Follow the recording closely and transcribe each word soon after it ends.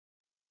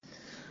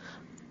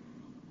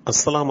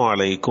அஸ்ஸலாமு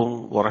அலைக்கும்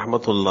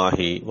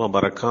வரஹ்மத்துல்லாஹி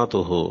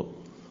வபரகாத்துஹு.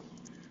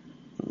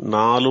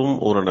 நாளும்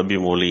ஒரு நபி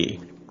மொழி.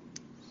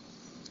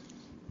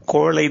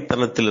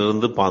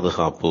 கோழைத்தனத்திலிருந்து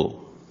பாதுகாப்பு.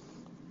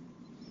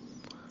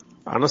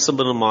 அனஸ்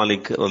பின்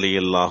மாலிக்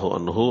ரலியல்லாஹு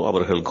அன்ஹு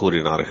அவர்கள்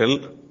கூறினார்கள்,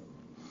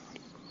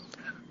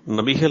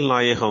 நபிகள்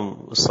நாயகம்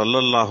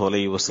ஸல்லல்லாஹு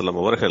அலைஹி வஸல்லம்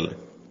அவர்கள்,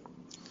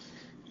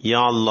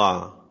 யா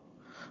அல்லாஹ்,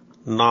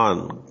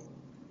 நான்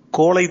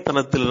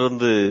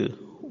கோழைத்தனத்திலிருந்து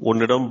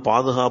உன்னிடம்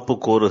பாதுகாப்பு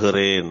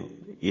கோருகிறேன்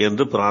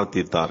என்று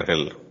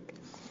பிரார்த்தித்தார்கள்.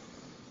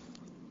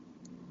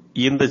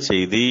 இந்த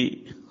செய்தி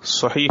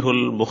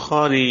ஸஹீஹுல்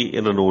புகாரி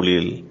என்ற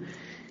நூலில்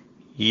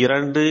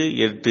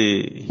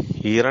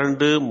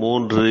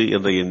 2823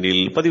 என்ற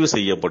எண்ணில் பதிவு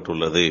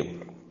செய்யப்பட்டுள்ளது.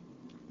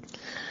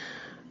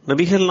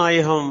 நபிகள்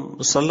நாயகம்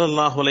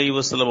ஸல்லல்லாஹு அலைஹி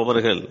வஸல்லம்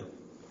அவர்கள்,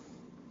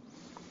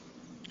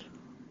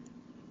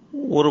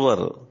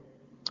 ஒருவர்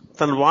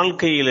தன்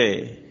வாழ்க்கையிலே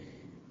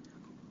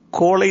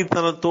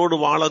கோழைத்தனத்தோடு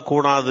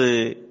வாழக்கூடாது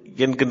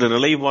என்கின்ற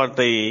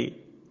நிலைப்பாட்டை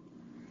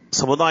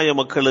சமுதாய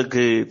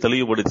மக்களுக்கு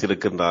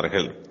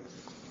தெளிவுபடுத்தியிருக்கின்றார்கள்.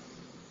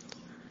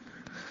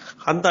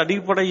 அந்த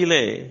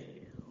அடிப்படையிலே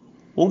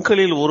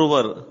உங்களில்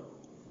ஒருவர்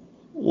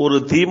ஒரு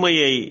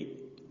தீமையை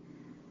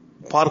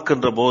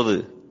பார்க்கின்ற போது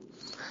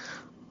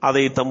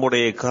அதை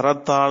தம்முடைய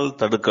கரத்தால்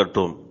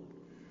தடுக்கட்டும்.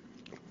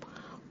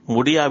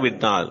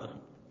 முடியாவிட்டால்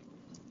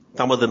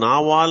தமது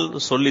நாவால்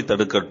சொல்லி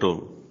தடுக்கட்டும்.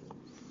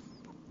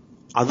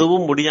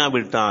 அதுவும்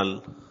முடியாவிட்டால்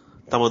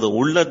தமது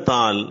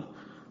உள்ளத்தால்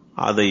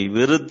அதை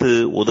வெறுத்து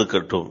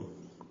ஒதுக்கட்டும்.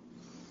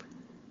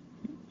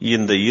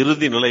 இந்த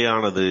இறுதி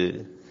நிலையானது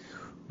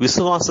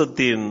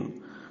விசுவாசத்தின்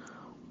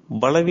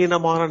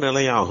பலவீனமான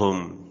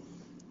நிலையாகும்.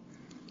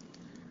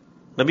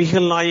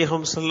 நபிகள்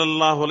நாயகம்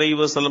ஸல்லல்லாஹு அலைஹி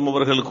வஸல்லம்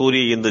அவர்கள்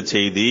கூறிய இந்த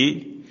செய்தி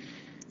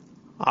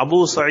அபூ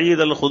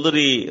சயீத் அல்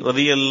குத்ரி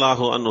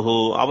ரலியல்லாஹு அன்ஹு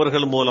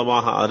அவர்கள்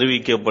மூலமாக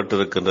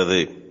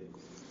அறிவிக்கப்பட்டிருக்கின்றது.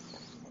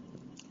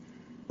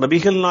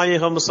 நபிகள்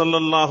நாயகம்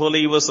ஸல்லல்லாஹு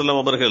அலைஹி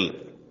வஸல்லம் அவர்கள்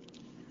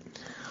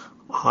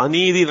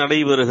அநீதி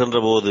நடைபெறுகின்ற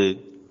போது,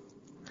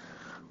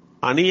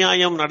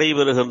 அநியாயம்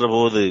நடைபெறுகின்ற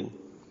போது,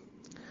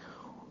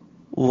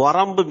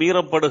 வரம்பு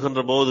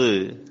மீறப்படுகின்ற போது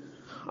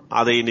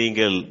அதை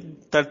நீங்கள்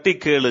தட்டி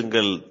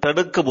கேளுங்கள்,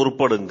 தடுக்க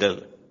முற்படுங்கள்.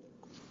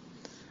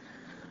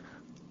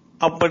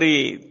 அப்படி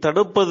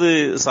தடுப்பது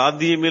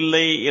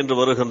சாத்தியமில்லை என்று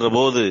வருகின்ற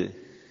போது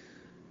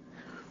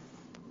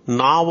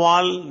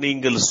நாவால்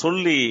நீங்கள்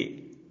சொல்லி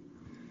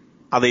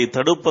அதை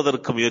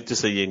தடுப்பதற்கு முயற்சி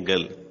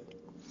செய்யுங்கள்.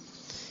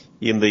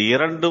 இந்த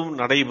இரண்டும்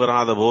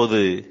நடைபெறாத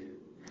போது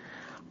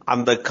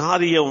அந்த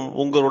காரியம்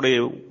உங்களுடைய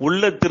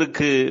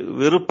உள்ளத்திற்கு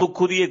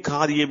வெறுப்புக்குரிய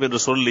காரியம் என்று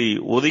சொல்லி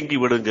ஒதுங்கி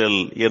விடுங்கள்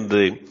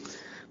என்று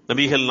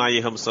நபிகள்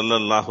நாயகம்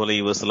ஸல்லல்லாஹு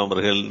அலைஹி வஸல்லம்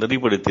அவர்கள்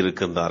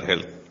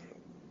நெறிப்படுத்தியிருக்கின்றார்கள்.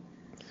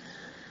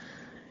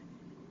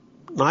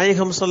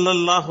 நாயகம்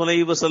ஸல்லல்லாஹு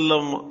அலைஹி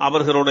வஸல்லம்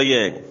அவர்களுடைய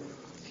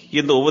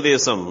இந்த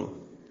உபதேசம்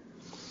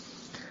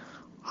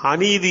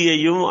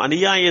அநீதியையும்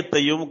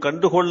அநியாயத்தையும்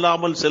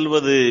கண்டுகொள்ளாமல்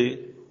செல்வது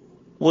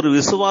ஒரு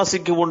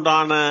விசுவாசிக்கு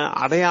உண்டான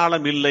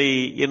அடையாளம் இல்லை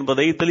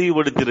என்பதை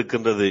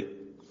தெளிவுபடுத்தியிருக்கின்றது.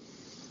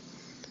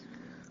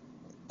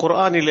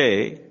 குர்ஆனிலே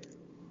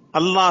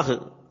அல்லாஹ்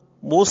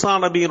மூசா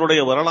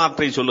நபியினுடைய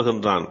வரலாற்றை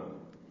சொல்லுகின்றான்.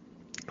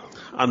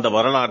 அந்த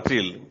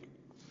வரலாற்றில்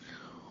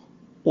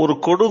ஒரு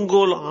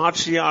கொடுங்கோல்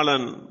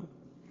ஆட்சியாளன்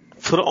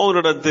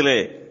ஃபிரௌனிடத்திலே,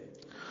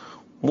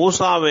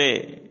 மூசாவே,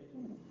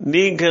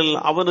 நீங்கள்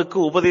அவனுக்கு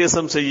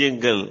உபதேசம்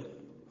செய்யுங்கள்,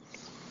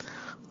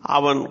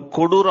 அவன்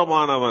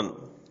கொடூரமானவன்,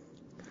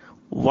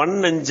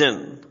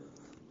 வன்னெஞ்சன்,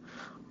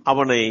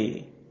 அவனை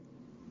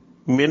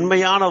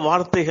மென்மையான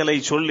வார்த்தைகளை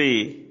சொல்லி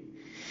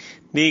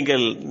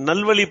நீங்கள்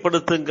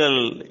நல்வழிப்படுத்துங்கள்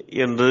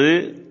என்று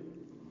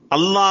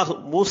அல்லாஹ்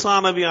மூசா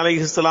நபி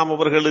அலைஹிஸ்ஸலாம்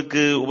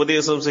அவர்களுக்கு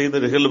உபதேசம் செய்த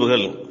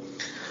நிகழ்வுகள்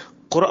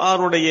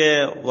குர்ஆனுடைய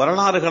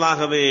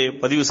வரலாறுகளாகவே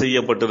பதிவு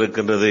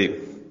செய்யப்பட்டிருக்கின்றது.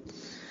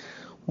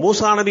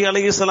 மூசா நபி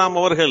அலைஹிஸ்ஸலாம்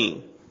அவர்கள்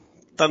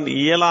தன்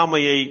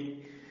இயலாமையை,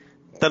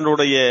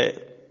 தன்னுடைய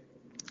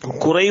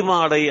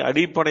குறைபாடை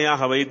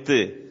அடிப்படையாக வைத்து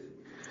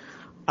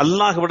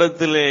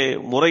அல்லாஹ்விடத்திலே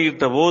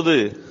முறையிட்ட போது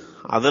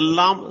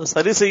அதெல்லாம்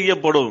சரி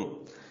செய்யப்படும்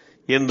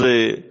என்று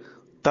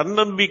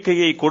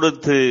தன்னம்பிக்கையை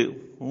கொடுத்து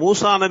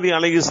மூசா நபி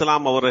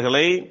அலைஹிஸ்ஸலாம்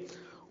அவர்களை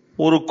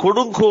ஒரு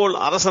கொடுங்கோல்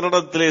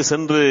அரசனிடத்திலே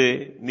சென்று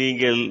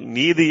நீங்கள்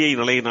நீதியை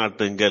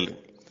நிலைநாட்டுங்கள்,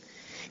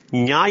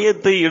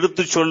 நியாயத்தை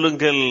எடுத்துச்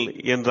சொல்லுங்கள்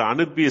என்று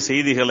அனுப்பிய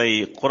செய்திகளை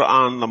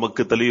குர்ஆன்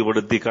நமக்கு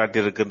தெளிவுபடுத்தி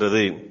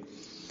காட்டியிருக்கின்றது.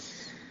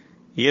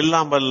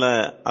 எல்லாம் வல்ல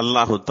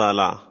அல்லாஹு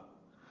தஆலா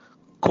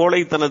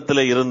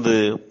கோழைத்தனத்திலே இருந்து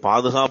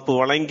பாதுகாப்பு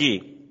வழங்கி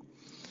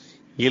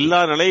எல்லா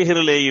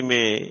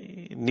நிலைகளிலேயுமே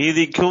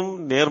நீதிக்கும்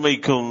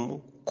நேர்மைக்கும்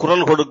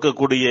குரல்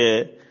கொடுக்கக்கூடிய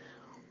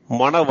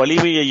மன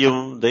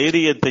வலிமையையும்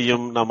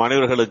தைரியத்தையும் நம்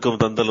அனைவர்களுக்கும்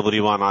தந்தல்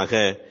புரிவானாக.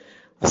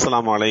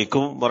 அஸ்ஸலாமு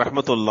அலைக்கும்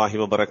வரஹ்மத்துல்லாஹி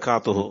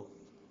வபரகாத்துஹு.